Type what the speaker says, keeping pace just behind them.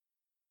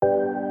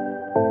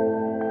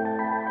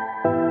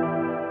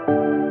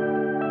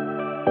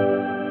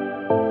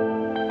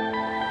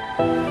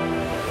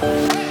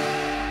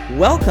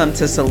Welcome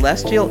to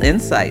Celestial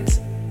Insights,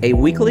 a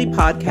weekly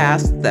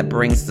podcast that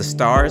brings the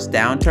stars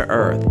down to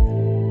earth.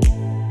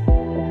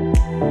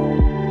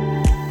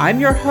 I'm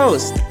your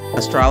host,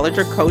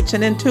 astrologer, coach,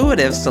 and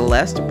intuitive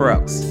Celeste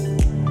Brooks.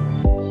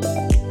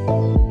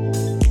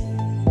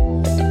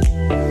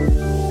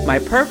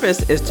 My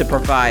purpose is to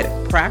provide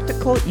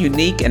practical,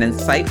 unique, and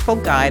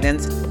insightful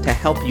guidance to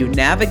help you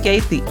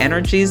navigate the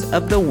energies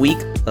of the week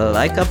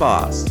like a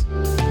boss.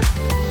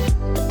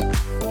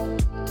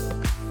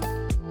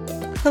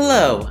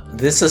 Hello,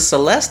 this is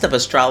Celeste of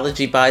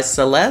Astrology by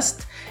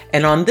Celeste,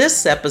 and on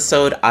this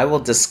episode, I will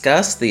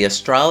discuss the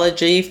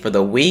astrology for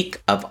the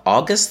week of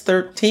August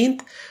 13th,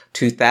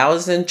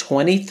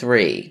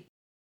 2023.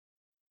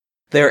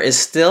 There is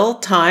still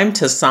time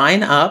to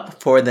sign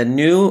up for the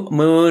New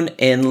Moon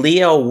in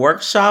Leo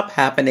workshop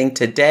happening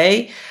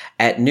today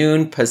at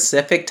noon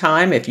Pacific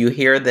time if you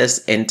hear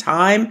this in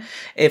time.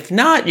 If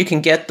not, you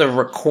can get the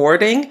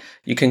recording.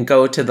 You can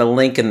go to the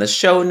link in the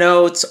show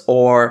notes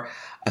or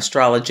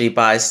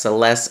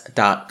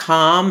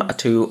astrologybyceleste.com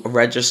to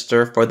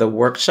register for the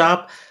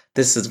workshop.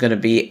 This is going to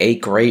be a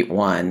great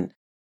one.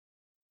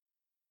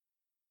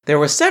 There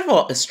were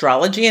several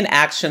astrology and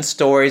action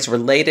stories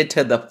related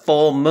to the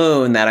full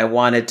moon that I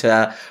wanted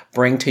to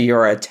bring to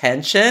your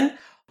attention.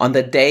 On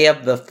the day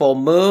of the full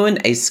moon,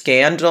 a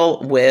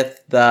scandal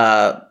with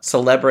the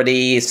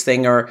celebrity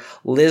singer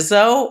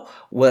Lizzo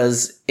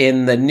was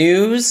in the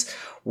news,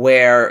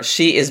 where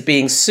she is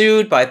being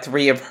sued by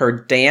 3 of her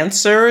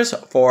dancers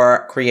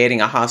for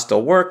creating a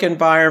hostile work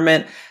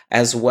environment,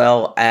 as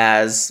well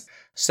as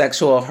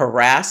sexual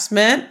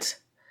harassment.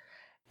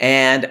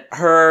 And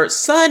her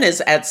sun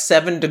is at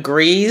 7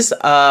 degrees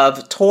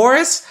of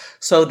Taurus.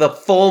 So the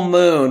full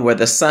moon, where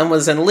the sun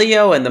was in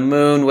Leo and the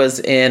moon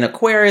was in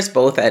Aquarius,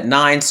 both at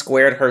 9,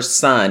 squared her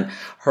sun,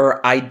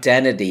 her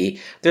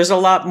identity. There's a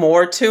lot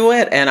more to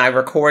it, and I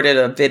recorded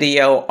a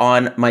video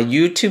on my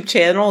YouTube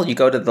channel. You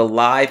go to the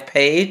live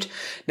page.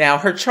 Now,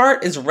 her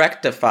chart is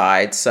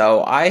rectified,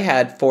 so I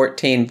had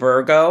 14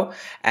 Virgo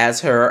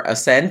as her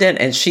ascendant,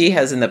 and she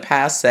has in the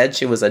past said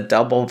she was a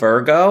double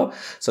Virgo,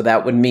 so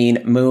that would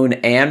mean moon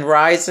and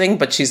rising,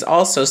 but she's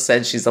also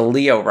said she's a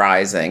Leo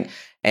rising.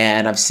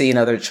 And I've seen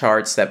other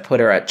charts that put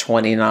her at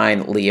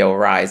 29 Leo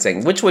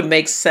rising, which would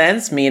make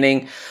sense,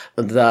 meaning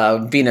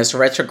the Venus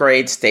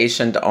retrograde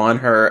stationed on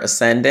her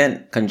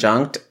ascendant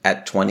conjunct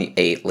at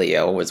 28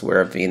 Leo was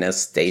where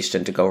Venus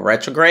stationed to go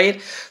retrograde.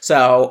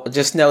 So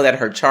just know that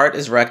her chart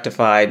is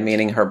rectified,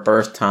 meaning her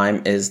birth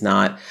time is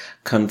not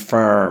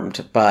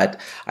confirmed. But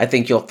I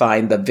think you'll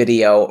find the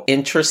video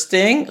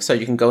interesting. So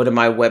you can go to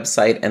my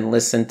website and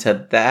listen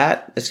to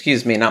that.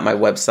 Excuse me, not my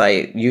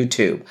website,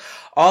 YouTube.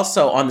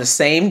 Also, on the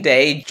same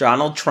day,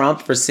 Donald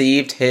Trump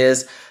received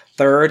his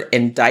 3rd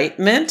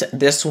indictment,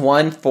 this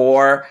one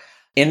for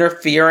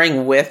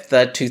interfering with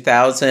the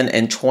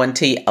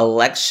 2020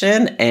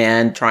 election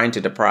and trying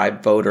to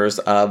deprive voters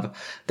of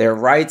their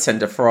rights and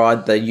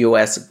defraud the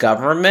U.S.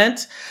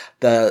 government.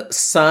 The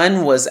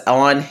sun was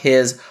on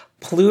his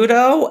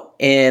Pluto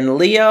in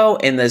Leo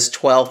in this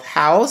 12th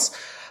house.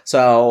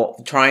 So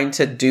trying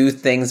to do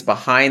things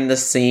behind the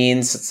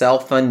scenes,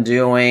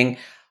 self-undoing,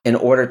 in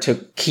order to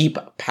keep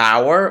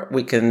power.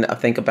 We can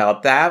think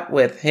about that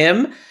with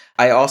him.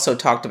 I also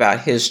talked about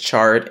his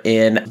chart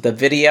in the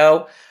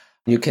video.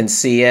 You can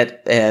see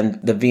it, and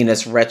the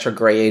Venus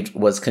retrograde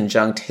was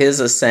conjunct his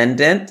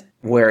ascendant,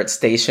 where it's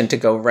stationed to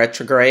go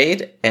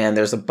retrograde. And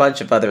there's a bunch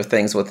of other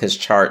things with his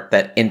chart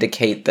that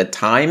indicate the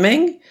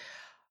timing.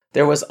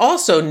 There was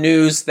also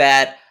news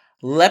that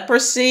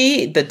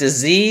leprosy, the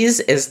disease,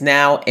 is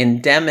now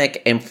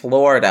endemic in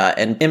Florida,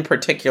 and in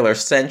particular,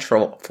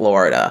 Central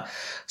Florida.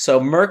 So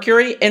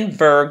Mercury in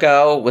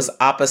Virgo was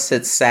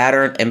opposite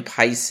Saturn in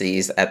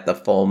Pisces at the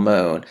full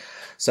moon.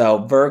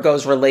 So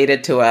Virgo's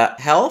related to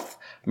health,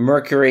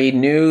 Mercury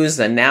news,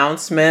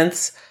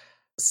 announcements.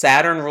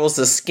 Saturn rules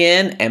the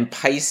skin, and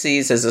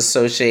Pisces is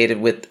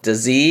associated with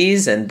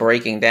disease and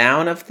breaking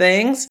down of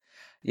things.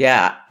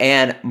 Yeah,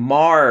 and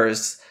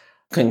Mars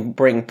can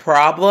bring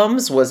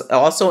problems, was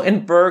also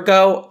in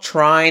Virgo,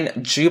 trine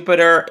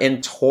Jupiter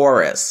in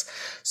Taurus.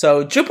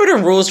 So Jupiter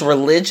rules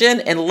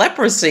religion, and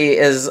leprosy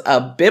is a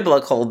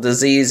biblical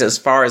disease as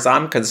far as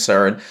I'm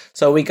concerned.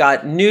 So we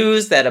got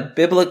news that a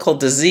biblical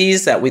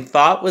disease that we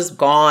thought was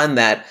gone,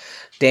 that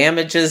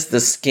damages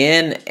the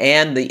skin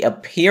and the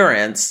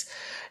appearance,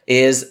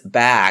 is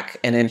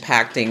back and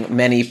impacting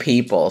many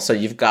people. So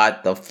you've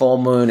got the full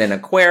moon in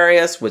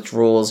Aquarius, which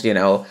rules,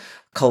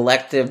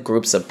 collective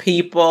groups of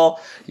people.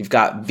 You've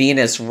got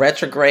Venus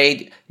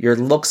retrograde. Your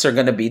looks are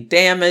going to be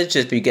damaged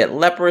if you get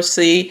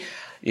leprosy.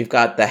 You've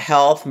got the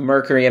health,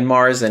 Mercury and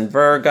Mars in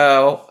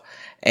Virgo,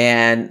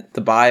 and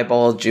the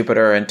Bible,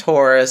 Jupiter and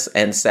Taurus,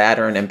 and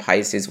Saturn and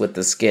Pisces with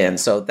the skin.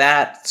 So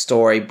that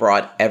story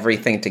brought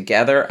everything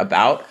together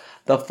about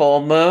the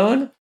full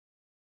moon.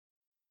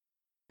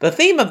 The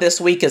theme of this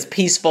week is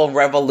peaceful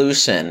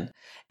revolution.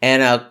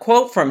 And a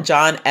quote from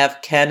John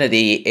F.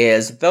 Kennedy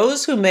is,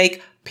 "Those who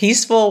make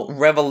Peaceful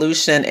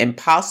revolution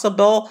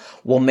impossible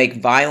will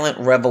make violent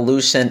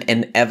revolution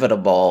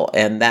inevitable.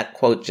 And that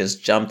quote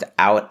just jumped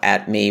out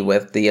at me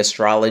with the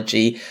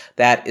astrology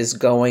that is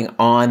going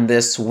on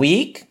this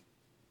week.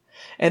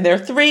 And there are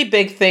three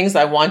big things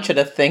I want you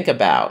to think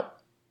about.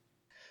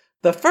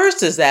 The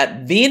first is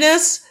that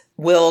Venus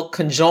will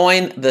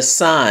conjoin the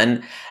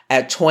sun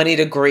at 20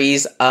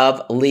 degrees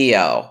of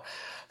Leo.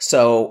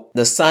 So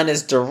the sun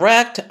is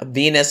direct,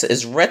 Venus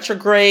is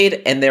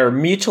retrograde, and they're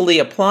mutually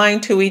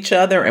applying to each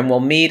other and will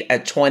meet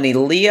at 20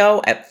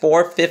 Leo at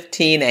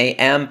 4:15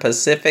 a.m.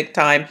 Pacific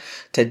time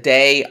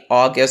today,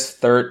 August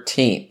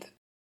 13th.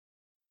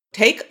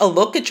 Take a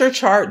look at your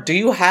chart. Do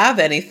you have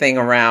anything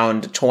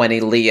around 20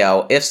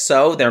 Leo? If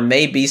so, there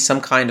may be some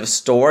kind of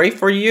story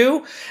for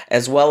you,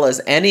 as well as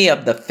any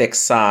of the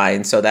fixed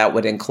signs. So that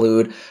would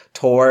include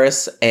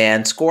Taurus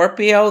and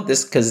Scorpio.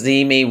 This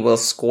Cazimi will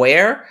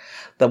square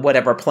the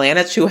whatever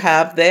planets you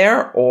have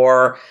there,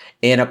 or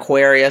in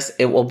Aquarius,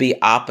 it will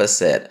be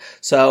opposite.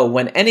 So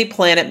when any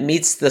planet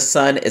meets the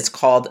sun, it's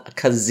called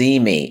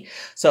Cazimi.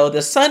 So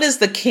the sun is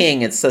the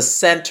king. It's the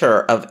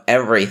center of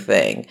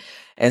everything.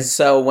 And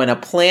so when a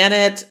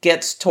planet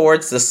gets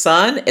towards the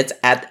sun, it's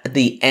at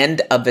the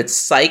end of its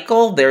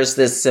cycle. There's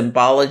this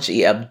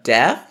symbology of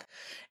death.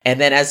 And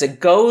then as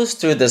it goes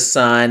through the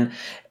sun,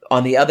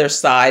 on the other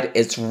side,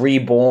 it's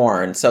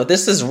reborn. So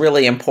this is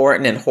really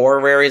important in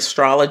horary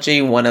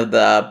astrology. One of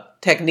the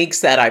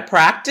techniques that I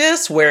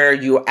practice, where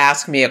you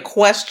ask me a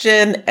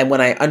question, and when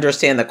I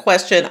understand the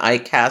question, I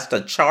cast a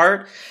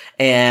chart,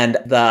 and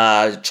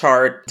the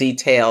chart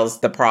details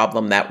the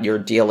problem that you're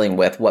dealing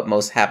with,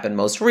 what happened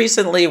most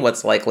recently,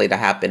 what's likely to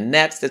happen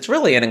next. It's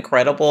really an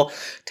incredible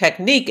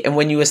technique. And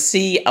when you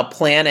see a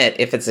planet,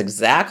 if it's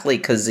exactly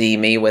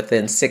Cazimi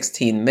within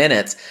 16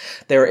 minutes,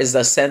 there is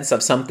a sense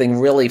of something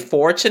really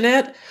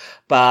fortunate.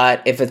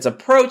 But if it's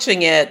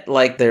approaching it,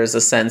 like there's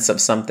a sense of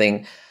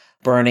something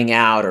burning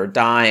out or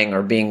dying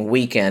or being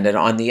weakened. And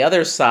on the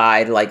other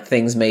side, like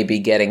things may be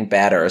getting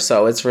better.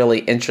 So it's really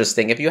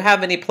interesting. If you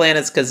have any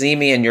planets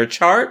Cazimi in your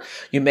chart,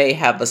 you may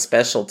have a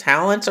special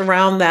talent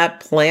around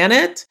that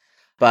planet.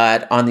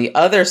 But on the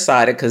other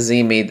side of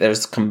Cazimi,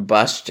 there's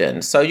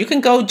combustion. So you can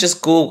go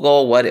just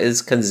Google what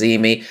is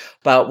Cazimi.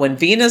 But when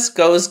Venus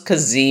goes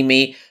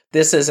Cazimi,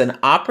 this is an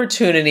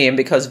opportunity. And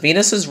because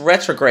Venus is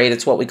retrograde,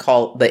 it's what we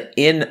call the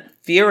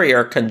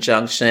inferior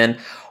conjunction,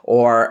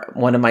 or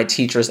one of my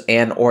teachers,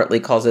 Ann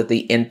Ortley, calls it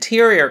the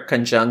interior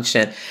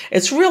conjunction.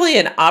 It's really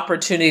an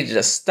opportunity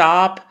to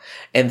stop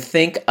and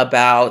think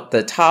about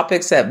the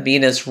topics that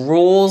Venus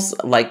rules,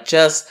 like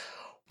just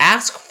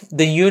ask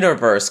the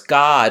universe,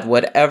 God,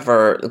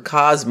 whatever, the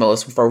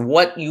cosmos, for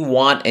what you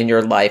want in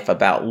your life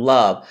about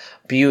love,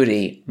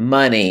 beauty,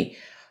 money,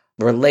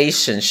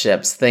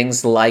 relationships,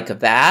 things like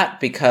that,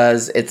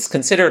 because it's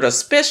considered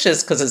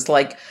auspicious because it's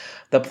like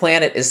the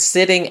planet is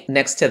sitting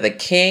next to the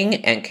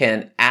king and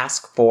can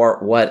ask for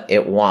what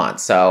it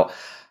wants. So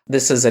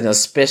this is an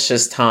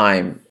auspicious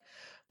time.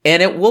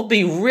 And it will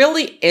be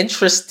really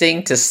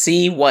interesting to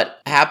see what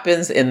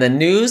happens in the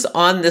news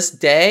on this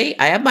day.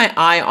 I have my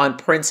eye on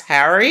Prince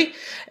Harry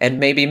and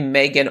maybe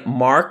Meghan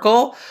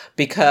Markle,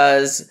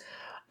 because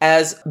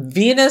as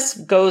Venus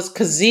goes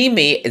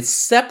Cazimi, it's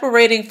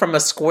separating from a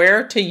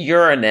square to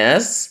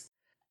Uranus.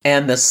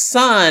 And the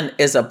sun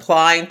is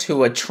applying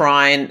to a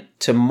trine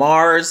to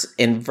Mars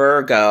in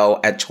Virgo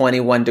at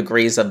 21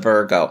 degrees of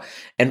Virgo.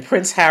 And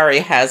Prince Harry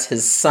has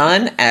his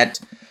sun at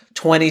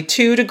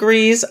 22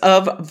 degrees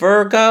of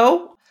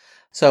Virgo.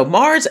 So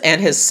Mars and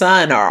his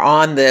sun are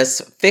on this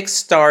fixed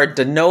star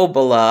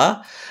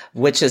Denobula,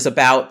 which is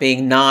about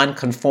being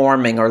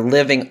non-conforming or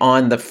living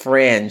on the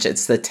fringe.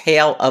 It's the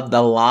tail of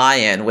the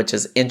lion, which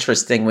is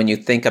interesting when you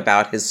think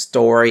about his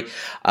story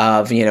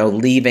of,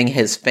 leaving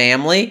his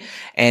family.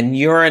 And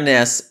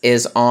Uranus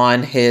is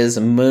on his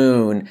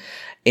moon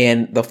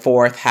in the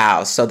fourth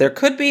house. So there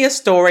could be a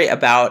story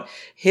about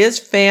his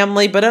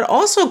family, but it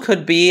also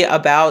could be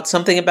about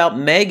something about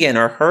Meghan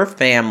or her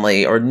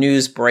family, or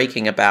news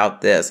breaking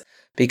about this,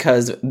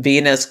 because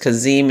Venus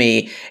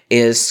Cazimi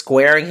is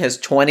squaring his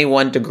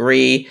 21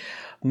 degree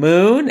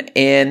moon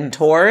in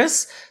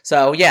Taurus.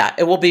 So yeah,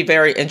 it will be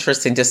very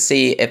interesting to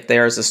see if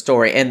there's a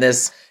story. And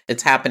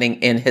it's happening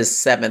in his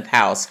seventh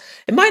house.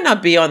 It might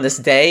not be on this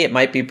day. It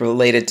might be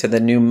related to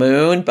the new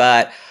moon,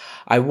 but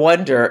I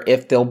wonder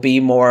if there'll be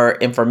more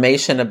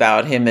information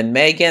about him and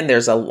Meghan.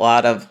 There's a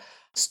lot of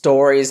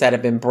stories that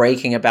have been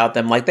breaking about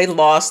them. Like they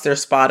lost their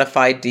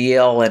Spotify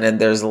deal, and then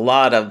there's a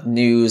lot of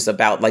news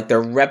about like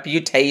their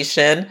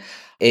reputation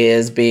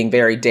is being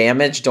very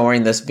damaged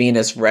during this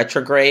Venus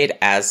retrograde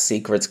as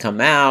secrets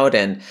come out,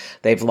 and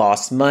they've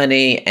lost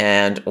money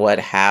and what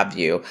have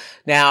you.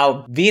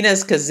 Now,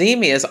 Venus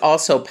Cazimi is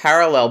also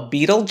parallel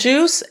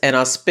Betelgeuse, an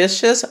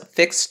auspicious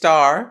fixed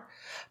star.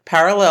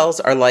 Parallels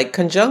are like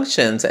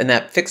conjunctions, and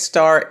that fixed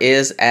star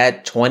is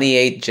at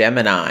 28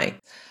 Gemini.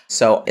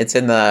 So it's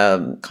in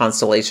the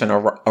constellation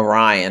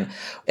Orion,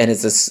 and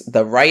it's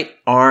the right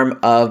arm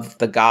of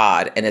the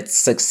god, and it's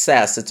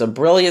success. It's a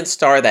brilliant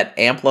star that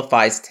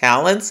amplifies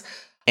talents,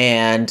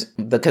 and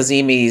the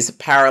Cazimi's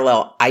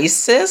parallel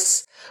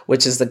Isis,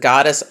 which is the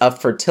goddess of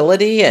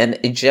fertility in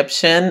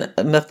Egyptian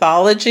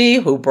mythology,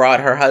 who brought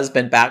her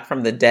husband back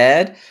from the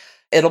dead.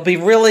 It'll be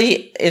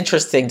really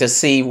interesting to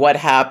see what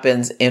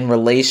happens in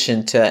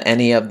relation to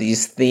any of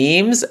these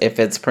themes, if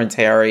it's Prince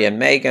Harry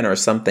and Meghan or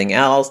something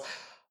else.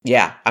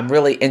 Yeah, I'm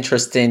really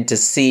interested to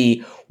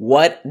see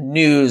what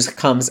news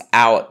comes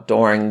out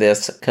during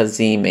this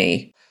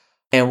Cazimi.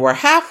 And we're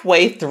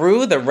halfway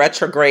through the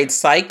retrograde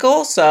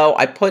cycle, so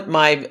I put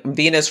my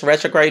Venus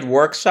retrograde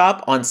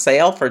workshop on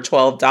sale for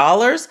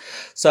 $12.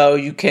 So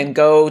you can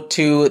go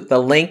to the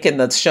link in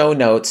the show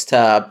notes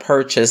to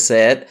purchase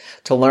it,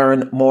 to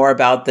learn more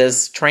about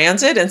this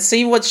transit and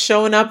see what's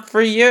showing up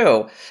for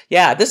you.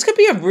 Yeah, this could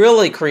be a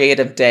really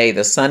creative day.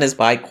 The sun is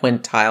by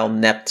quintile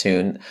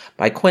Neptune,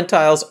 by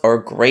quintiles or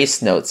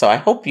grace notes. So I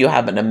hope you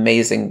have an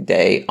amazing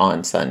day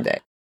on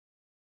Sunday.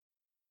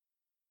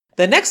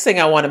 The next thing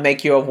I want to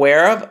make you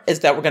aware of is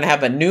that we're going to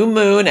have a new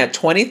moon at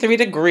 23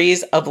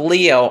 degrees of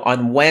Leo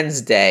on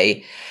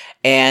Wednesday,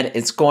 and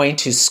it's going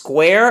to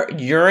square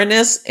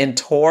Uranus in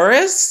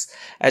Taurus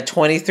at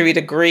 23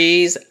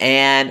 degrees,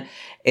 and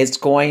it's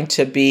going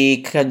to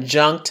be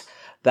conjunct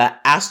the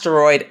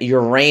asteroid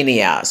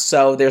Urania.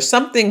 So there's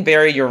something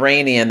very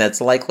Uranian that's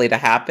likely to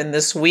happen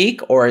this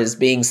week or is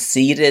being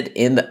seeded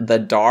in the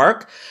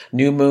dark.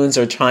 New moons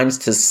are times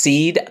to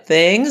seed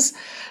things.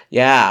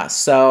 Yeah,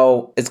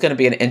 so it's going to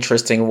be an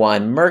interesting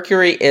one.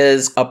 Mercury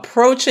is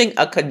approaching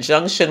a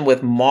conjunction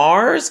with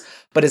Mars,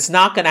 but it's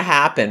not going to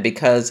happen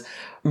because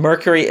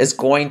Mercury is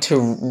going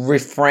to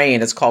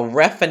refrain. It's called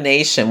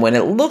refination. When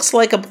it looks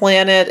like a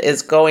planet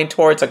is going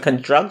towards a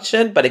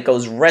conjunction, but it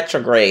goes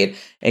retrograde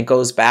and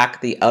goes back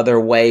the other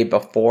way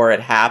before it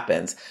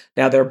happens.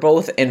 Now, they're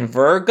both in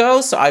Virgo,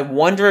 so I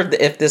wonder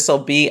if this will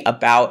be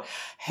about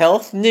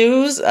health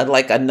news,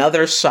 like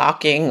another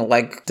shocking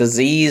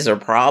disease or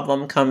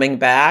problem coming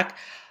back,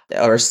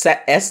 or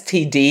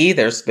STD.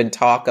 There's been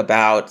talk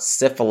about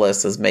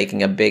syphilis is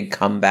making a big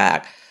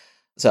comeback.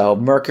 So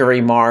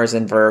Mercury, Mars,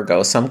 and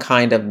Virgo, some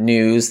kind of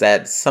news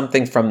that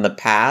something from the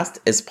past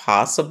is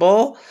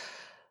possible.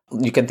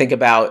 You can think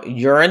about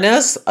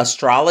Uranus.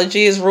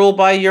 Astrology is ruled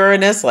by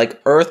Uranus,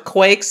 like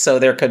earthquakes. So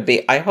there could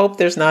be, I hope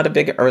there's not a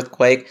big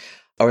earthquake,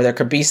 or there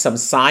could be some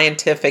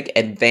scientific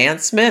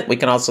advancement. We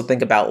can also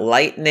think about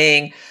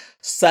lightning,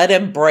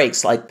 sudden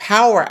breaks like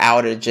power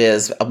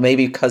outages,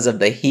 maybe because of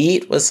the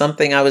heat was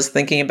something I was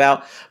thinking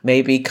about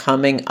maybe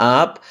coming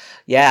up.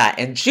 Yeah,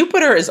 and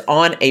Jupiter is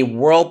on a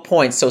world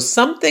point, so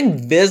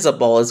something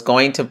visible is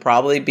going to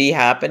probably be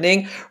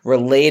happening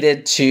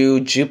related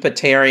to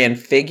Jupiterian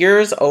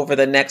figures over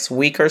the next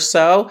week or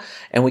so,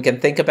 and we can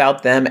think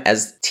about them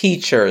as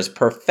teachers,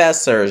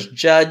 professors,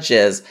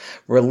 judges,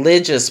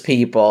 religious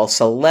people,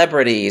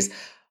 celebrities.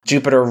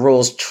 Jupiter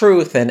rules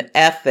truth and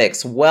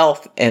ethics,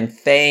 wealth and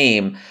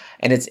fame.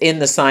 And it's in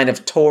the sign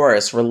of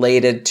Taurus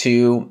related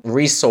to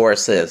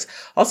resources.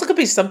 Also could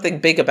be something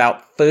big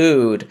about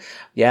food.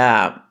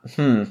 Yeah.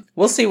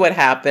 We'll see what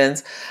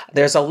happens.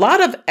 There's a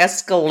lot of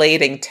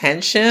escalating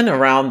tension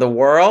around the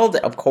world.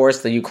 Of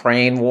course, the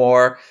Ukraine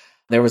war.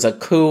 There was a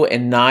coup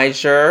in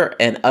Niger,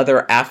 and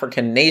other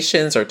African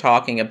nations are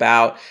talking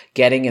about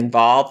getting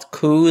involved.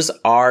 Coups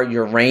are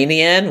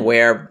Uranian,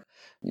 where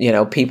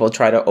people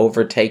try to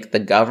overtake the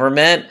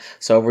government.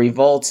 So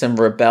revolts and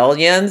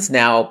rebellions.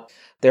 Now,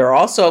 there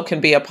also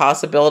can be a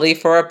possibility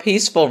for a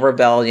peaceful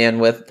rebellion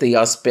with the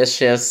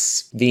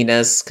auspicious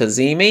Venus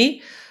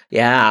Cazimi.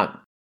 Yeah.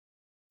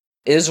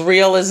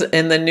 Israel is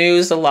in the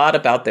news a lot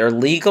about their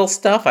legal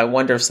stuff. I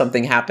wonder if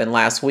something happened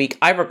last week.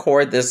 I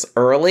record this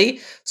early,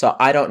 so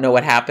I don't know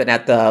what happened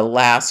at the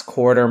last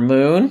quarter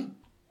moon.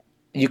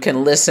 You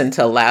can listen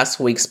to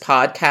last week's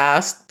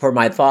podcast for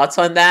my thoughts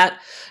on that.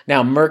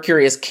 Now,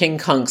 Mercury is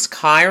quincunx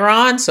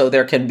Chiron, so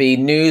there can be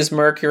news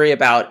Mercury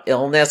about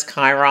illness.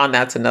 Chiron,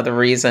 that's another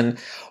reason.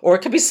 Or it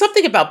could be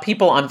something about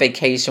people on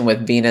vacation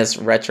with Venus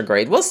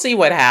retrograde. We'll see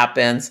what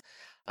happens.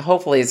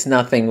 Hopefully it's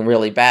nothing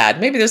really bad.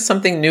 Maybe there's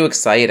something new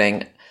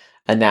exciting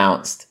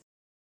announced.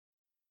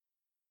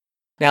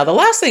 Now, the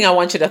last thing I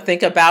want you to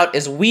think about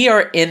is we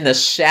are in the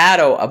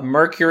shadow of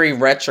Mercury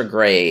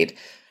retrograde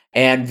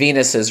and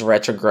Venus is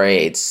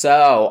retrograde.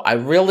 So I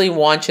really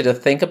want you to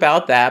think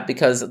about that,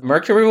 because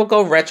Mercury will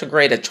go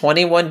retrograde at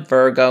 21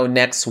 Virgo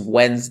next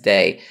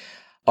Wednesday,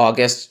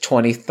 August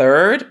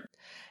 23rd.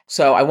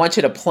 So I want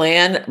you to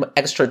plan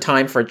extra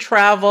time for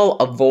travel,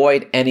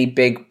 avoid any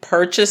big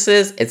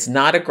purchases. It's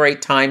not a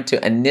great time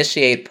to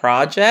initiate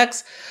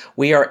projects.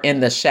 We are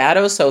in the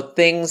shadow, so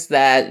things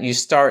that you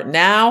start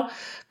now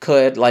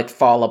could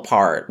fall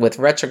apart. With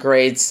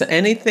retrogrades,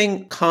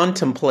 anything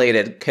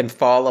contemplated can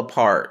fall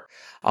apart.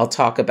 I'll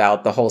talk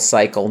about the whole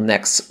cycle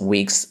next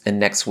week's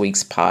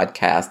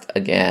podcast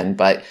again,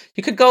 but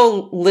you could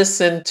go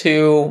listen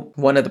to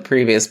one of the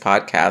previous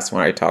podcasts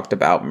when I talked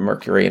about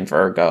Mercury and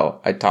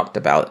Virgo. I talked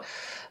about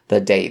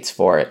the dates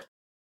for it.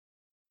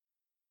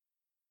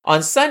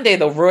 On Sunday,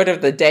 the word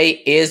of the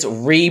day is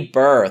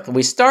rebirth.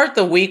 We start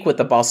the week with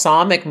the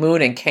balsamic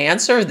moon in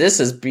Cancer. This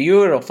is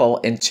beautiful,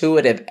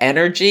 intuitive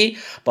energy.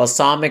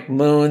 Balsamic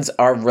moons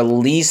are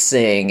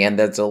releasing, and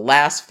there's the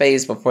last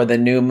phase before the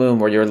new moon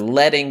where you're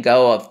letting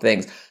go of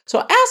things. So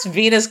ask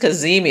Venus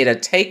Cazimi to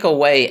take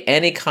away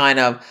any kind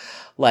of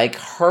like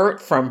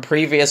hurt from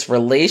previous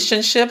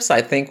relationships,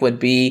 I think would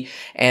be,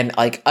 and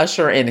like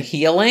usher in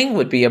healing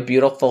would be a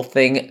beautiful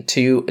thing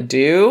to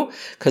do,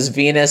 because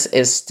Venus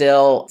is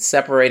still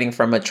separating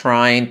from a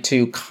trine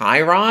to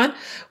Chiron,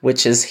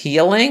 which is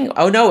healing.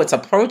 Oh no, it's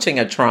approaching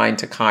a trine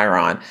to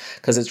Chiron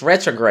because it's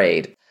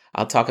retrograde.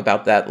 I'll talk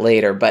about that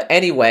later. But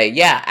anyway,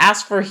 yeah,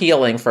 ask for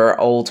healing for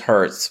old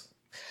hurts.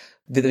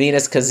 The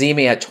Venus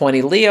Cazimi at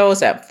 20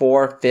 Leos at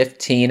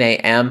 4:15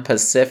 a.m.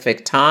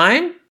 Pacific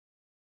time.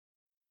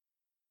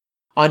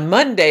 On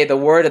Monday, the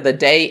word of the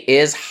day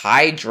is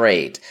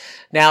hydrate.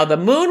 Now, the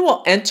moon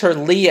will enter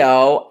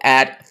Leo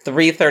at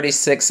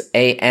 3:36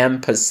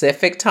 a.m.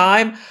 Pacific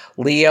time.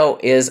 Leo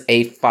is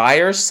a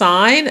fire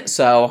sign,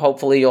 so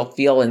hopefully you'll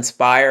feel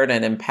inspired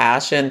and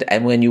impassioned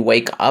and when you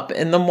wake up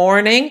in the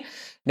morning.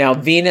 Now,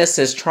 Venus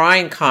is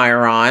trine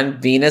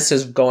Chiron. Venus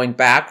is going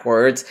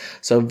backwards.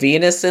 So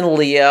Venus in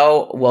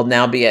Leo will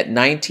now be at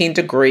 19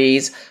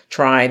 degrees,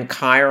 trine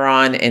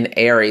Chiron in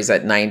Aries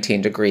at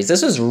 19 degrees.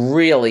 This is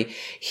really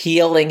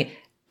healing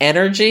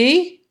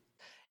energy.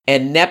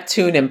 And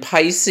Neptune in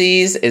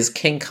Pisces is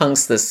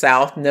quincunx the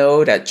South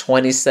Node at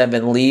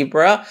 27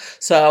 Libra.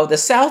 So the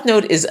South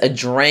Node is a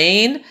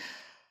drain.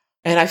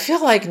 And I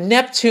feel like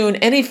Neptune,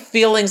 any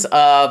feelings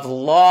of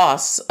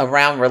loss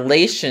around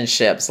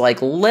relationships,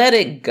 like let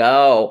it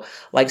go,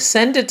 like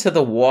send it to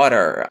the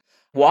water,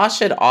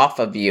 wash it off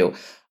of you.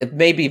 It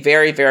may be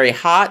very, very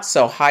hot,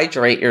 so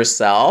hydrate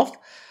yourself.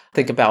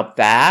 Think about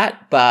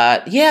that.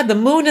 But yeah, the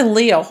moon in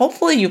Leo,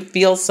 hopefully you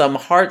feel some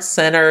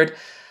heart-centered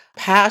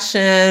passion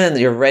and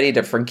you're ready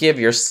to forgive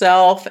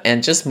yourself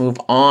and just move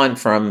on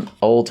from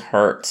old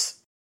hurts.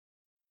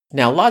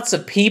 Now, lots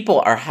of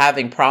people are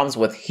having problems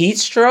with heat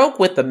stroke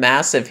with the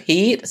massive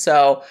heat,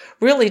 so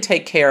really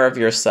take care of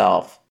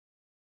yourself.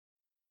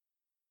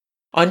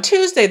 On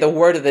Tuesday, the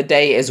word of the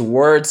day is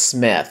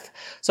wordsmith.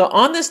 So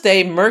on this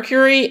day,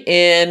 Mercury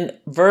in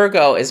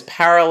Virgo is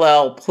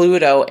parallel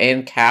Pluto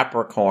in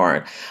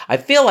Capricorn. I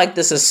feel like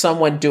this is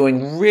someone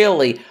doing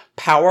really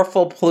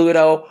powerful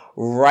Pluto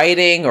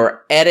writing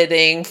or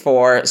editing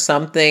for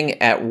something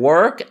at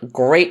work.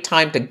 Great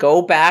time to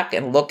go back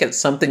and look at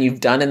something you've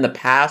done in the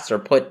past or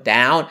put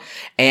down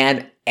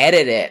and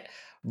edit it.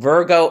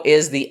 Virgo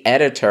is the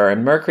editor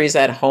and Mercury's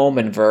at home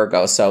in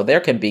Virgo. So there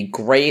can be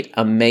great,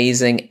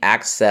 amazing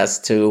access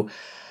to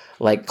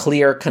like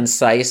clear,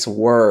 concise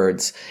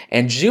words.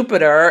 And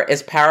Jupiter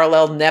is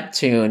parallel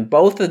Neptune.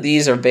 Both of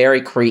these are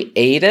very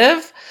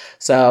creative.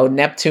 So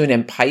Neptune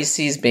in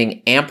Pisces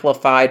being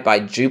amplified by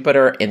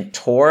Jupiter in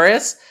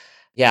Taurus.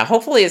 Yeah,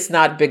 hopefully it's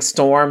not big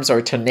storms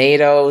or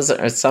tornadoes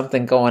or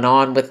something going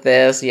on with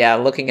this. Yeah,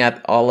 looking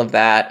at all of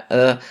that,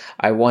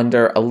 I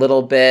wonder a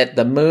little bit.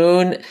 The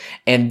moon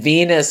and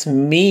Venus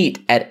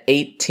meet at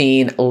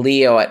 18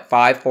 Leo at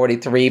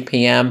 5:43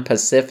 p.m.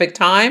 Pacific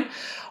time.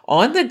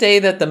 On the day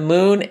that the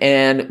moon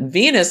and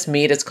Venus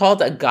meet, it's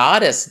called a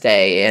goddess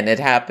day, and it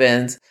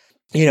happens,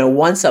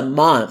 once a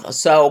month.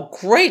 So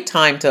great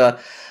time to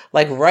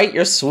like write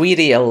your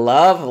sweetie a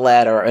love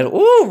letter and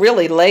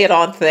really lay it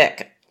on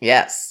thick.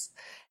 Yes.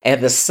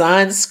 And the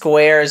sun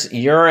squares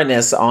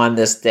Uranus on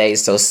this day.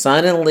 So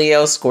sun in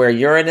Leo square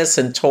Uranus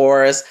and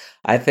Taurus.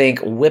 I think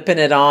whipping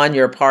it on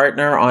your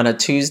partner on a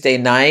Tuesday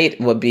night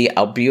would be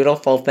a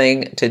beautiful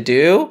thing to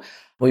do.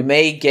 We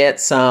may get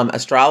some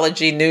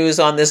astrology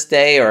news on this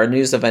day or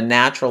news of a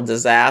natural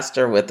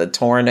disaster with a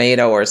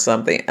tornado or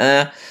something.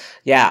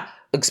 Yeah,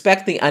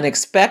 expect the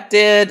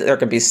unexpected. There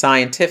could be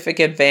scientific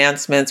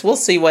advancements. We'll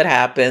see what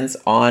happens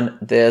on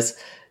this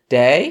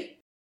day.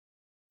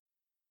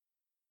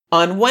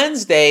 On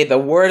Wednesday, the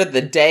word of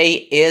the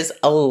day is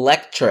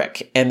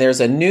electric, and there's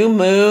a new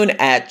moon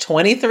at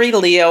 23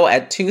 Leo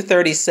at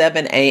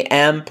 2:37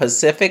 a.m.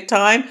 Pacific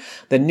time.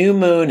 The new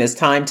moon is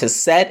time to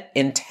set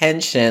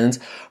intentions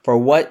for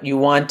what you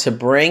want to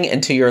bring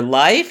into your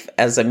life.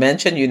 As I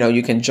mentioned,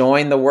 you can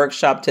join the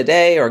workshop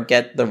today or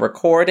get the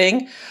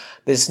recording.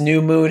 This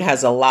new moon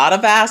has a lot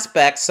of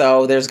aspects,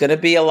 so there's going to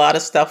be a lot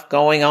of stuff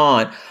going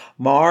on.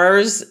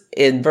 Mars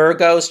in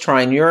Virgos,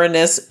 trine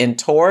Uranus in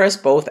Taurus,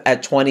 both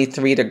at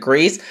 23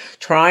 degrees.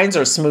 Trines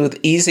are smooth,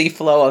 easy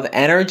flow of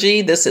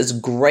energy. This is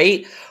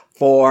great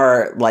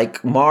for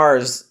like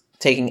Mars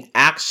taking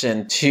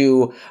action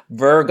to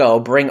Virgo,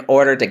 bring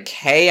order to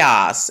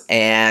chaos.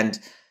 And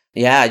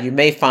yeah, you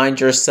may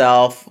find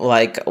yourself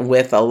like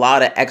with a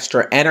lot of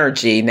extra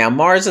energy. Now,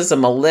 Mars is a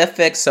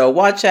malefic, so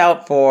watch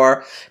out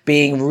for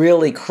being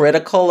really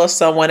critical of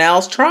someone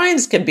else.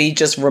 Trines can be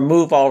just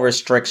remove all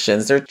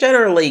restrictions. They're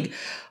generally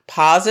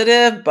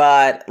positive,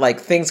 but like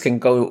things can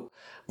go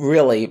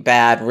really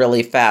bad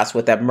really fast.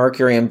 With that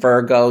Mercury in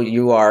Virgo,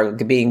 you are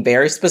being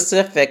very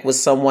specific with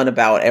someone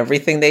about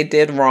everything they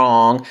did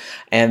wrong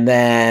and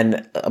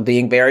then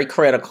being very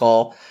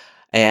critical.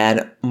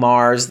 and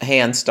Mars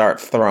hands start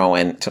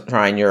throwing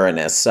trine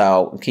Uranus.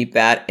 So keep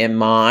that in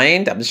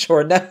mind. I'm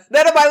sure none of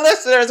my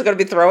listeners are going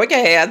to be throwing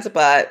hands,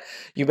 but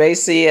you may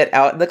see it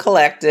out in the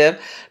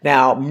collective.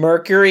 Now,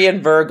 Mercury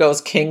in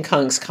Virgo's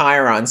quincunx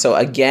Chiron. So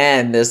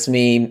again, this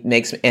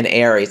makes in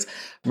Aries.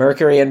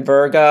 Mercury in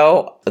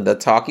Virgo, the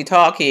talkie,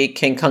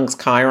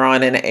 quincunx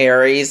Chiron in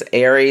Aries.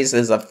 Aries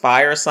is a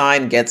fire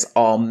sign, gets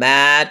all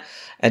mad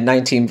at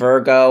 19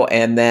 Virgo,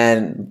 and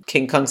then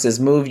quincunxes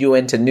move you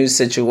into new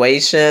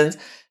situations.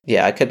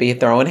 Yeah, it could be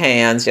throwing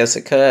hands. Yes,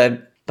 it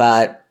could,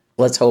 but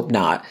let's hope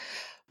not.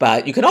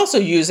 But you can also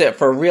use it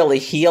for really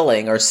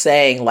healing or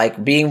saying,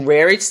 like being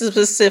very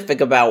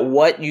specific about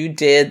what you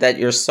did that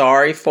you're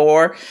sorry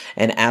for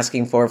and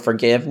asking for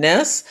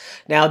forgiveness.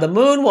 Now, the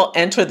moon will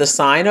enter the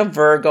sign of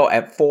Virgo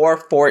at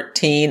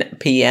 4:14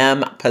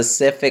 p.m.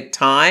 Pacific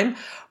time.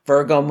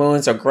 Virgo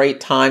moons are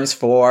great times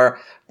for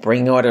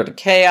bringing order to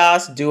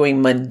chaos,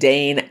 doing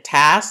mundane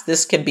tasks.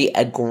 This can be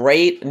a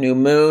great new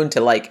moon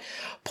to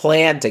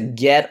plan to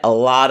get a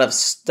lot of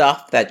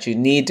stuff that you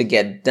need to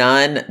get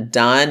done,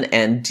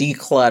 and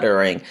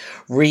decluttering,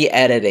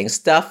 re-editing,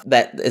 stuff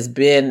that has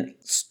been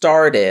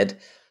started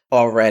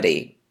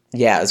already.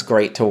 Yeah, it's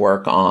great to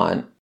work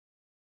on.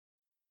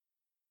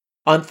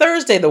 On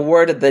Thursday, the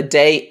word of the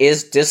day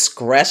is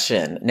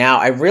discretion. Now,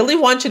 I really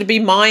want you to be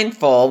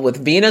mindful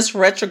with Venus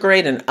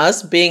retrograde and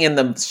us being in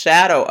the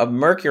shadow of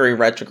Mercury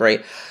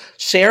retrograde.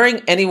 Sharing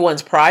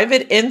anyone's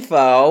private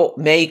info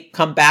may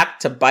come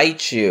back to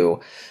bite you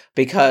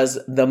because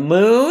the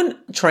moon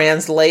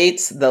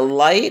translates the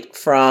light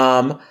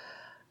from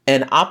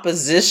an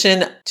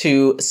opposition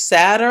to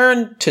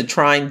Saturn to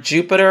trine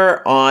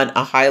Jupiter on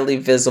a highly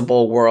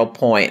visible world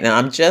point. And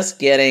I'm just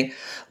getting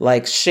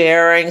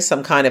sharing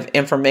some kind of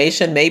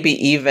information, maybe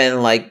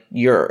even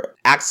you're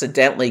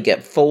accidentally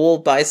get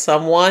fooled by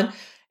someone,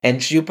 and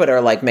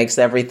Jupiter makes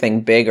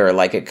everything bigger.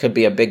 It could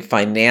be a big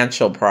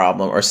financial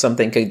problem or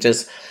something could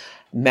just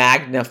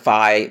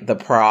magnify the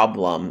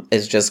problem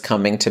is just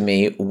coming to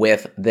me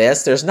with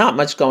this. There's not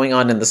much going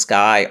on in the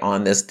sky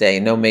on this day.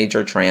 No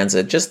major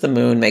transit. Just the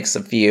moon makes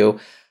a few.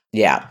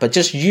 Yeah, but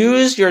just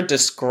use your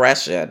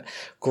discretion.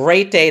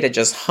 Great day to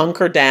just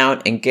hunker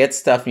down and get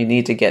stuff you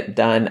need to get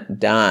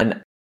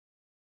done.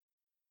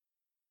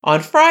 On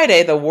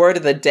Friday, the word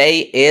of the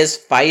day is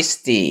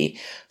feisty.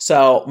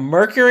 So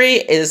Mercury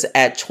is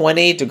at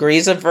 20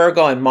 degrees of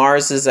Virgo and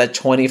Mars is at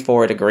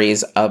 24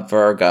 degrees of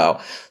Virgo.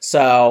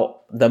 So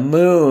the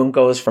moon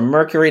goes from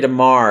Mercury to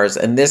Mars,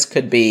 and this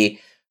could be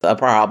a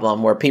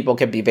problem where people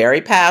can be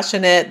very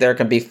passionate. There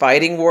can be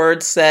fighting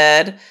words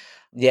said.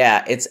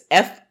 Yeah, it's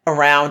F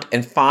around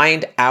and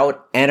find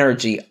out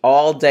energy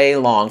all day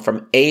long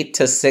from 8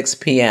 to 6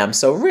 p.m.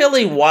 So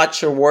really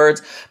watch your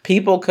words.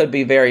 People could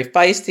be very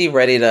feisty,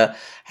 ready to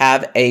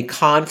have a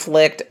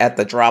conflict at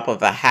the drop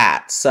of a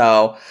hat.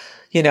 So,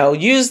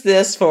 use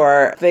this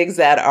for things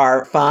that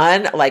are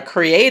fun, like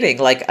creating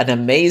an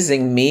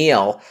amazing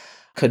meal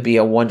could be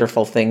a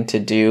wonderful thing to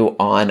do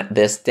on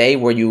this day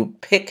where you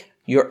pick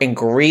your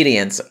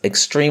ingredients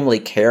extremely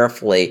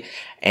carefully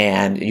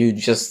and you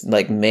just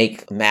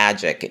make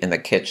magic in the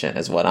kitchen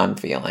is what I'm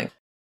feeling.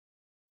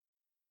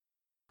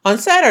 On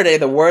Saturday,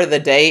 the word of the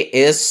day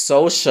is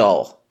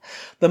social.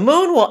 The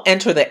moon will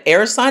enter the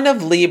air sign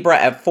of Libra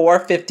at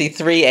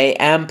 4:53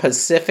 a.m.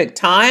 Pacific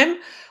time.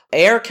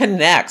 Air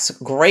connects.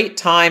 Great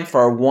time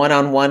for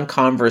one-on-one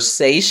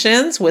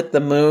conversations with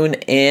the moon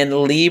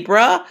in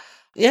Libra.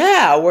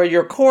 Yeah, where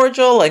you're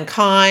cordial and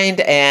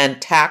kind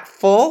and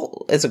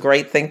tactful is a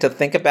great thing to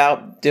think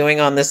about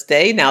doing on this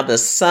day. Now, the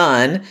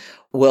sun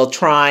will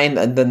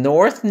trine the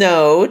North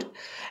Node.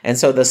 And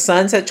so the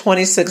sun's at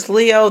 26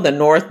 Leo, the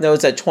North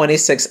Node's at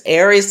 26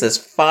 Aries, this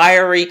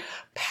fiery,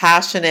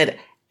 passionate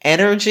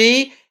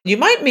energy. You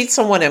might meet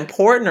someone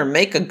important or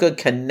make a good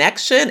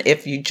connection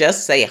if you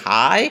just say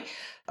hi,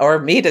 or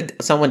meet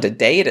someone to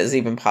date is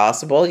even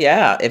possible.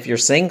 Yeah, if you're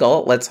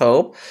single, let's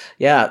hope.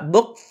 Yeah,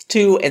 look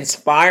to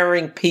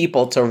inspiring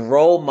people to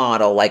role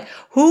model.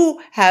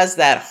 Who has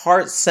that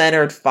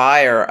heart-centered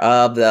fire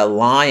of the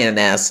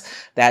lioness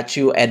that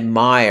you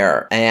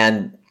admire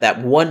and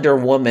that Wonder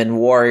Woman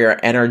warrior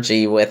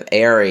energy with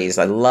Aries?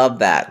 I love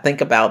that. Think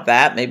about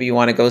that. Maybe you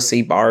want to go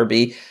see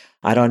Barbie.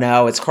 I don't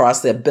know. It's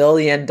crossed the $1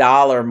 billion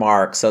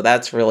mark. So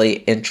that's really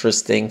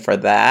interesting for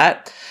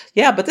that.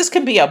 Yeah, but this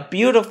can be a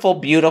beautiful,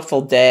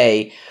 beautiful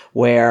day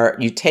where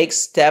you take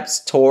steps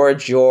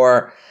towards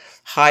your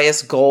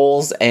highest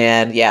goals.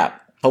 And yeah,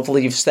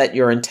 hopefully you've set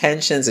your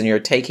intentions and you're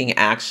taking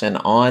action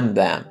on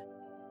them.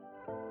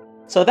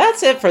 So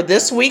that's it for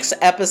this week's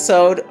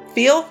episode.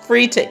 Feel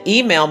free to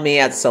email me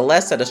at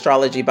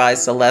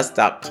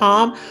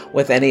celeste@astrologybyceleste.com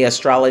with any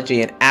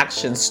astrology and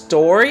action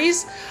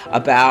stories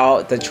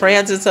about the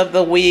transits of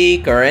the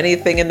week or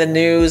anything in the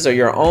news or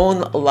your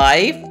own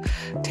life.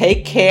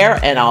 Take care,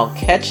 and I'll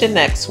catch you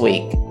next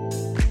week.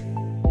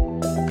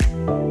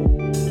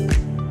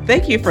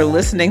 Thank you for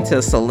listening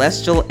to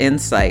Celestial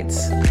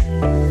Insights.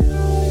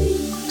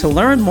 To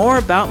learn more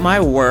about my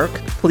work,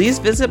 please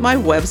visit my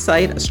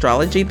website,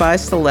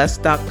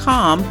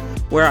 astrologybyceleste.com,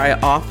 where I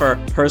offer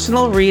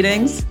personal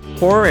readings,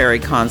 horary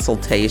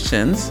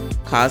consultations,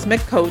 cosmic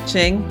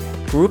coaching,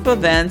 group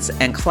events,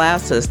 and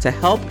classes to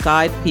help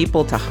guide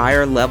people to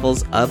higher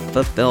levels of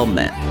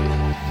fulfillment.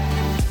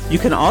 You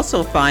can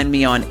also find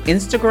me on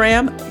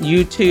Instagram,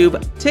 YouTube,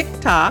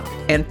 TikTok,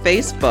 and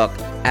Facebook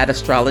at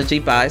Astrology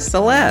by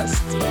Celeste.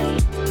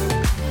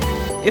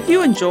 If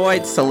you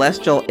enjoyed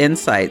Celestial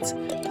Insights,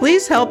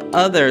 please help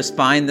others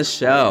find the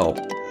show.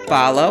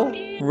 Follow,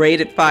 rate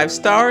it 5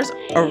 stars,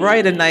 or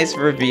write a nice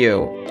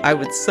review. I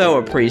would so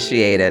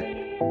appreciate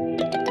it.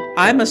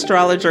 I'm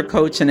astrologer,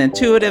 coach, and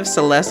intuitive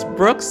Celeste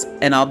Brooks,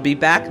 and I'll be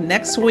back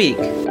next week.